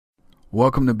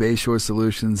Welcome to Bayshore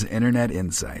Solutions Internet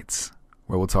Insights,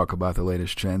 where we'll talk about the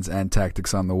latest trends and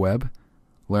tactics on the web,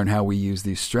 learn how we use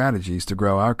these strategies to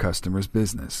grow our customers'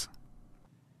 business.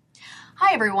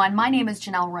 Hi everyone, my name is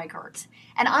Janelle Reichert,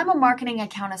 and I'm a Marketing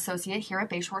Account Associate here at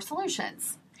Bayshore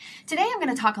Solutions. Today I'm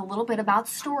going to talk a little bit about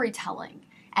storytelling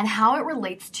and how it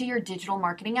relates to your digital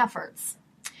marketing efforts.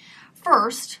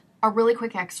 First, a really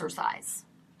quick exercise.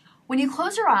 When you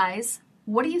close your eyes,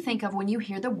 what do you think of when you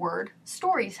hear the word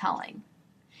storytelling?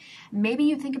 Maybe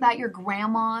you think about your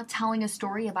grandma telling a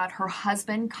story about her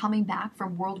husband coming back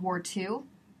from World War II.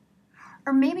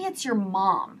 Or maybe it's your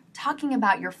mom talking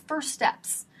about your first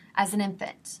steps as an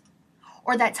infant.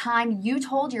 Or that time you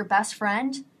told your best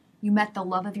friend you met the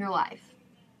love of your life.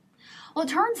 Well, it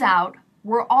turns out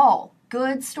we're all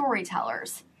good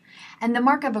storytellers. And the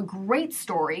mark of a great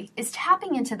story is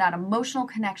tapping into that emotional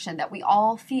connection that we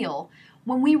all feel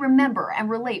when we remember and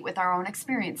relate with our own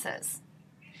experiences.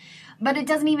 But it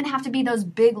doesn't even have to be those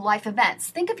big life events.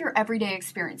 Think of your everyday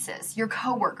experiences, your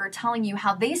coworker telling you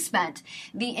how they spent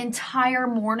the entire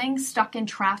morning stuck in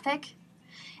traffic,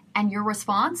 and your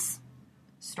response,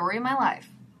 story of my life.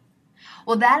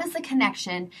 Well, that is the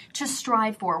connection to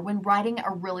strive for when writing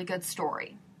a really good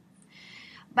story.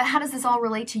 But how does this all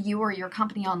relate to you or your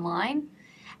company online?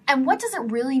 And what does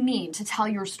it really mean to tell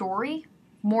your story?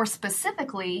 More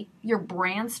specifically, your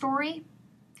brand story?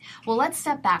 Well, let's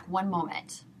step back one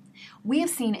moment. We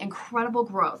have seen incredible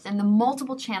growth in the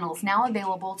multiple channels now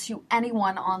available to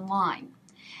anyone online.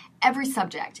 Every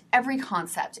subject, every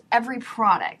concept, every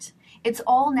product, it's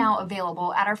all now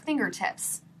available at our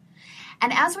fingertips.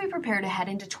 And as we prepare to head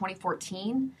into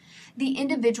 2014, the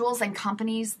individuals and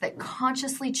companies that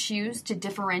consciously choose to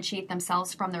differentiate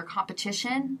themselves from their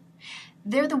competition,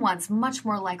 they're the ones much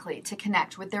more likely to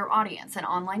connect with their audience and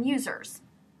online users.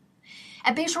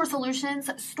 At Bayshore Solutions,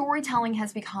 storytelling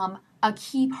has become a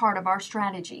key part of our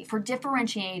strategy for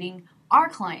differentiating our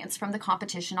clients from the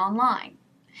competition online.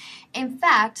 In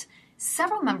fact,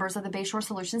 several members of the Bayshore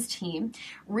Solutions team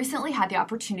recently had the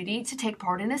opportunity to take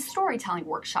part in a storytelling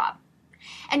workshop.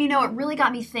 And it really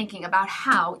got me thinking about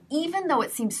how, even though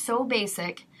it seems so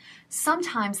basic,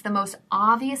 sometimes the most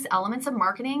obvious elements of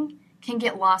marketing can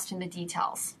get lost in the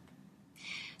details.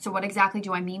 So what exactly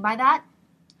do I mean by that?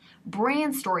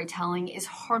 Brand storytelling is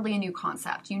hardly a new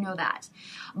concept, you know that.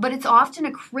 But it's often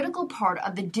a critical part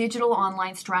of the digital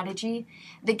online strategy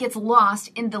that gets lost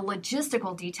in the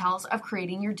logistical details of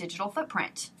creating your digital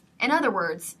footprint. In other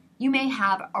words, you may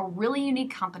have a really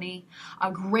unique company,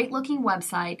 a great looking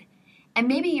website, and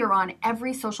maybe you're on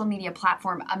every social media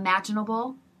platform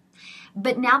imaginable.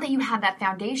 But now that you have that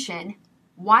foundation,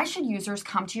 why should users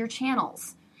come to your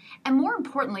channels? And more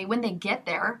importantly, when they get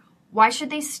there, why should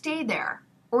they stay there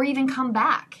or even come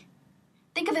back?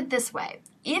 Think of it this way.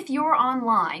 If you're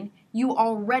online, you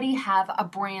already have a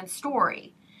brand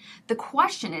story. The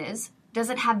question is, does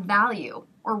it have value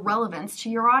or relevance to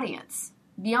your audience?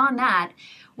 Beyond that,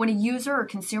 when a user or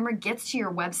consumer gets to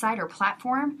your website or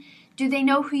platform, do they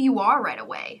know who you are right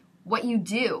away, what you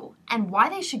do, and why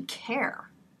they should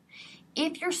care?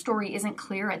 If your story isn't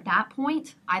clear at that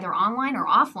point, either online or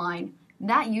offline,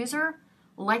 that user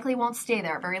likely won't stay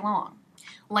there very long.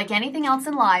 Like anything else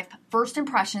in life, first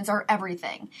impressions are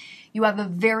everything. You have a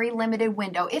very limited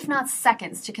window, if not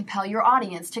seconds, to compel your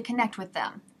audience to connect with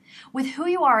them, with who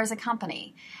you are as a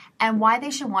company, and why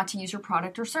they should want to use your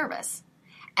product or service.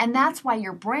 And that's why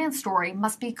your brand story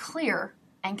must be clear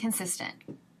and consistent.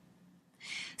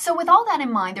 So with all that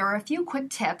in mind, there are a few quick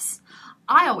tips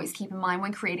I always keep in mind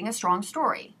when creating a strong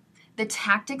story. The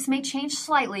tactics may change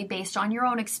slightly based on your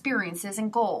own experiences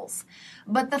and goals,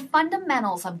 but the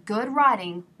fundamentals of good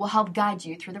writing will help guide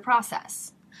you through the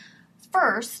process.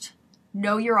 First,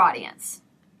 know your audience.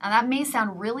 Now that may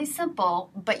sound really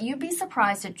simple, but you'd be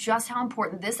surprised at just how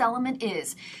important this element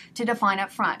is to define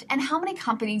up front and how many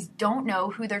companies don't know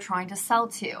who they're trying to sell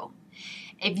to.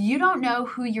 If you don't know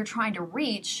who you're trying to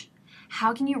reach,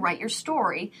 how can you write your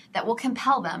story that will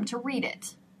compel them to read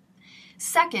it?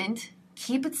 Second,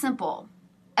 keep it simple.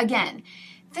 Again,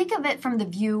 think of it from the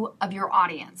view of your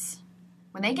audience.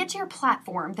 When they get to your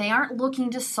platform, they aren't looking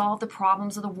to solve the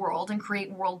problems of the world and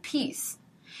create world peace.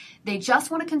 They just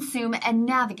want to consume and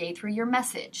navigate through your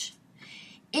message.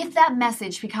 If that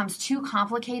message becomes too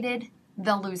complicated,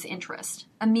 they'll lose interest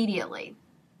immediately.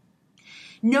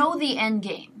 Know the end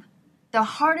game. The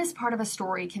hardest part of a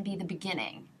story can be the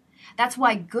beginning. That's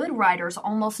why good writers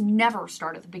almost never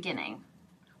start at the beginning.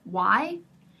 Why?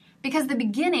 Because the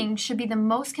beginning should be the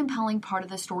most compelling part of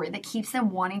the story that keeps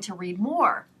them wanting to read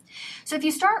more. So if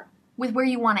you start with where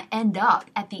you want to end up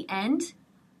at the end,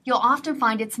 you'll often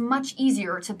find it's much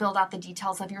easier to build out the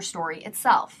details of your story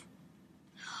itself.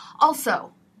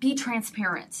 Also, be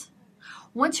transparent.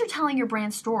 Once you're telling your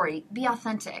brand story, be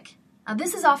authentic. Now,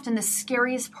 this is often the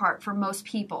scariest part for most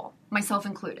people, myself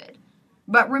included.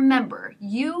 But remember,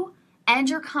 you and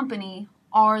your company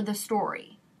are the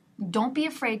story. Don't be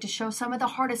afraid to show some of the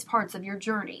hardest parts of your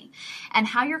journey and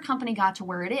how your company got to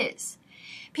where it is.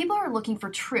 People are looking for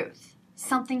truth,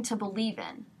 something to believe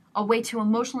in, a way to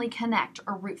emotionally connect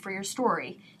or root for your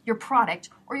story, your product,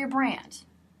 or your brand.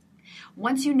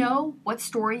 Once you know what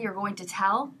story you're going to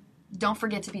tell, don't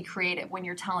forget to be creative when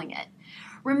you're telling it.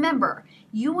 Remember,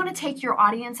 you want to take your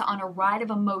audience on a ride of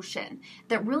emotion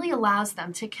that really allows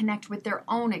them to connect with their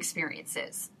own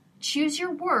experiences. Choose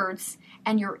your words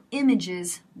and your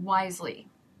images wisely.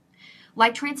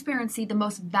 Like transparency, the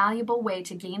most valuable way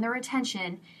to gain their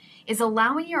attention is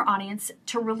allowing your audience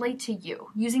to relate to you,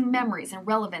 using memories and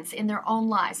relevance in their own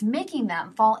lives, making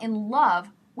them fall in love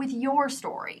with your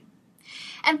story.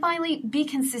 And finally, be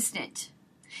consistent.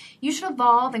 You should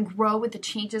evolve and grow with the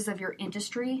changes of your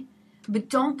industry, but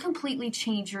don't completely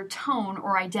change your tone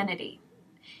or identity.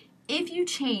 If you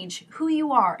change who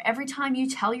you are every time you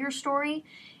tell your story,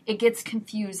 it gets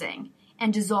confusing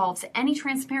and dissolves any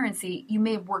transparency you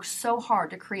may have worked so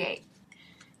hard to create.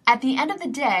 At the end of the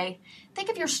day, think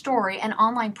of your story and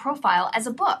online profile as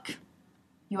a book.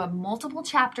 You have multiple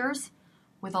chapters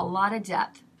with a lot of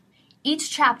depth.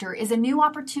 Each chapter is a new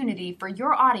opportunity for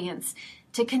your audience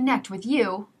to connect with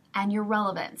you and your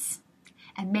relevance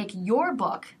and make your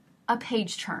book a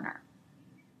page turner.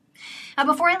 Now,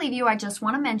 before I leave you, I just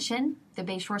want to mention the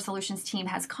Bayshore Solutions team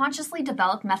has consciously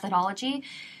developed methodology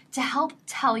to help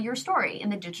tell your story in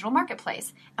the digital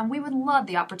marketplace, and we would love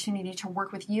the opportunity to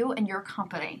work with you and your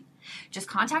company. Just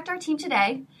contact our team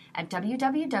today at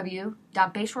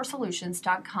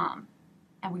www.bayshoresolutions.com,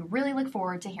 and we really look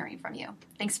forward to hearing from you.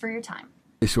 Thanks for your time.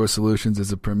 Bayshore Solutions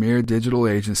is a premier digital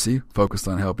agency focused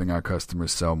on helping our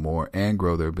customers sell more and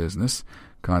grow their business.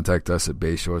 Contact us at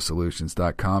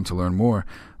bayshoresolutions.com to learn more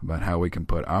about how we can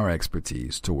put our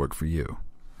expertise to work for you.